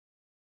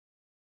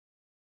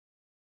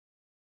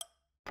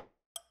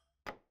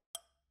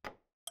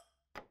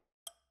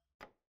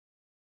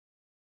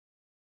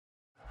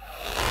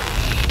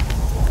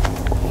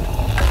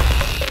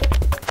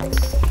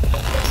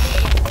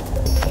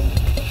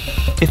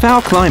If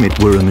our climate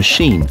were a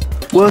machine,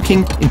 working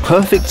in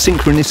perfect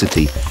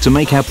synchronicity to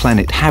make our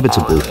planet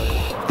habitable,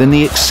 then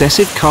the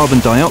excessive carbon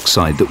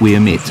dioxide that we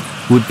emit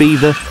would be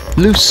the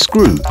loose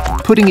screw,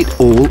 putting it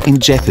all in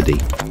jeopardy.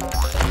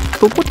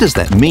 But what does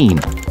that mean?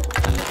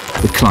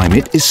 The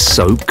climate is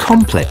so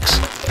complex.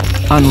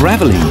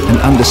 Unraveling and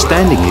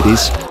understanding it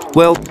is,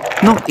 well,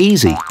 not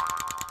easy.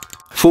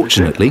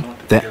 Fortunately,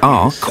 there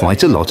are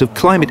quite a lot of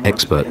climate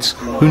experts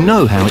who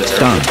know how it's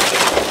done.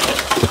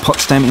 The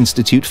Potsdam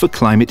Institute for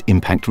Climate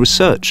Impact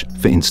Research,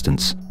 for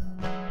instance.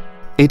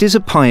 It is a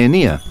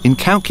pioneer in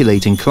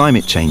calculating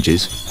climate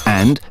changes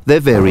and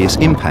their various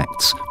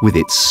impacts with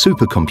its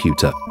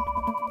supercomputer.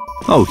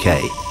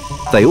 Okay,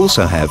 they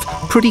also have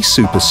pretty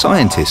super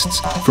scientists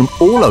from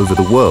all over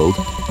the world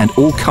and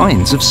all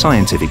kinds of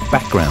scientific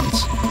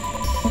backgrounds.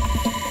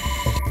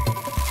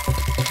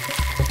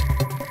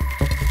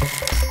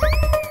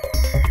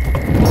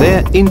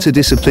 Their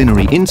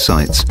interdisciplinary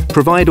insights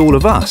provide all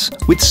of us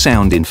with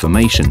sound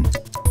information.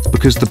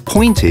 Because the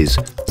point is,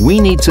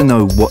 we need to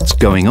know what's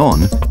going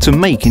on to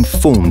make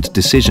informed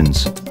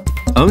decisions.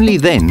 Only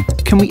then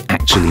can we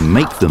actually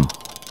make them.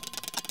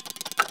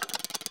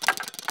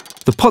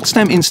 The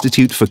Potsdam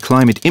Institute for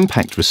Climate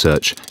Impact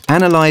Research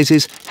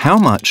analyses how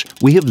much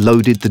we have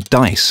loaded the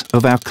dice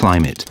of our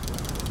climate.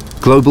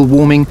 Global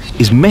warming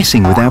is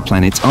messing with our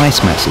planet's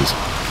ice masses,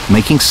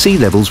 making sea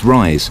levels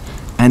rise,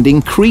 and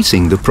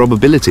increasing the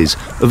probabilities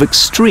of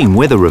extreme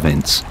weather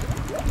events.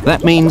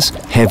 That means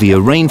heavier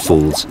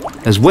rainfalls,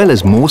 as well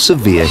as more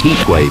severe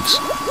heat waves.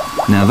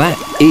 Now that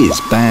is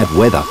bad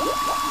weather.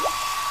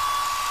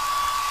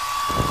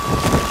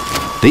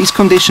 These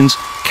conditions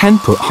can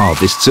put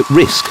harvests at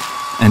risk,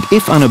 and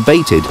if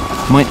unabated,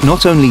 might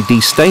not only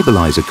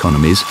destabilise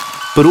economies,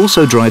 but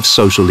also drive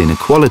social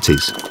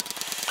inequalities.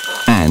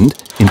 And,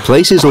 in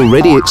places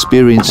already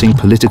experiencing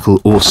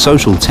political or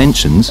social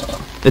tensions,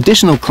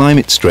 additional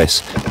climate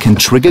stress can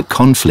trigger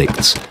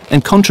conflicts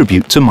and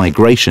contribute to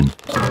migration.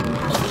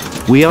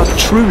 We are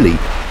truly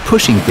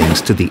pushing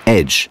things to the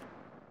edge.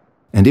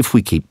 And if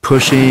we keep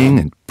pushing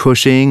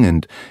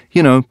and,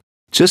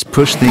 just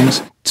push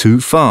things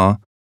too far,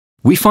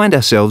 we find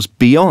ourselves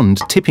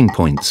beyond tipping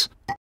points.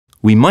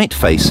 We might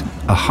face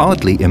a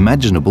hardly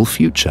imaginable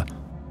future.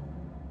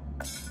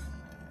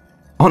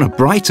 On a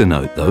brighter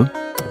note, though,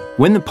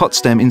 when the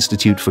Potsdam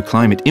Institute for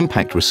Climate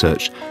Impact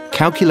Research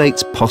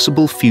calculates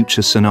possible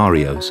future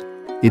scenarios,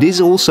 it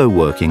is also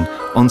working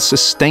on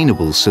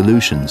sustainable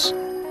solutions.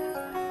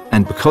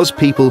 And because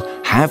people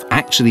have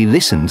actually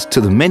listened to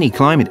the many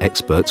climate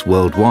experts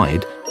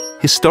worldwide,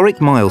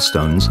 historic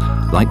milestones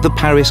like the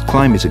Paris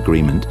Climate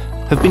Agreement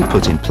have been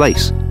put in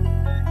place.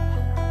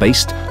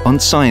 Based on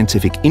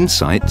scientific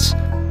insights,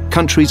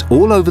 countries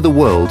all over the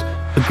world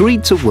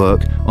agreed to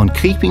work on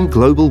keeping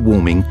global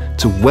warming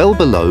to well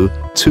below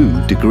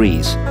 2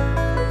 degrees.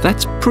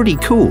 That's pretty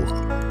cool.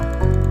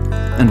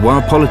 And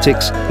while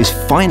politics is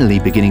finally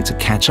beginning to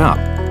catch up,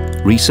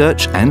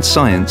 research and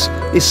science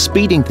is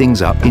speeding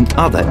things up in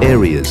other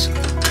areas.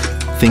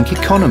 Think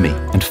economy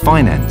and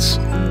finance.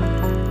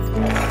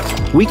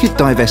 We could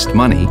divest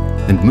money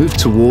and move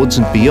towards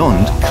and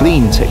beyond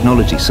clean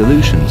technology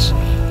solutions.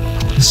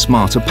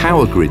 Smarter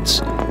power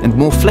grids and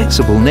more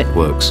flexible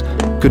networks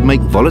could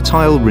make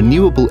volatile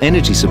renewable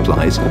energy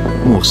supplies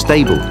more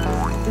stable.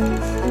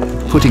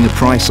 Putting a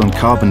price on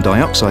carbon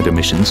dioxide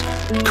emissions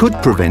could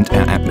prevent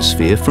our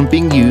atmosphere from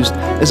being used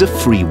as a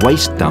free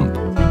waste dump.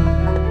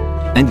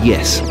 And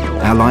yes,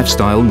 our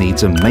lifestyle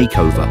needs a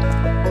makeover,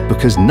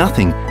 because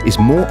nothing is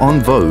more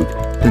en vogue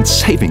than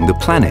saving the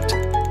planet.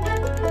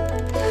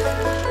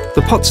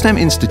 The Potsdam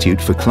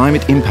Institute for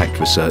Climate Impact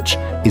Research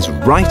is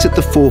right at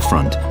the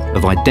forefront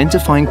of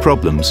identifying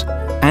problems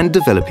and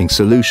developing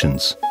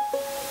solutions.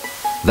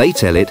 They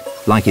tell it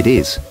like it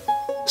is.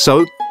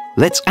 So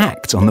let's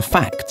act on the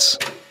facts.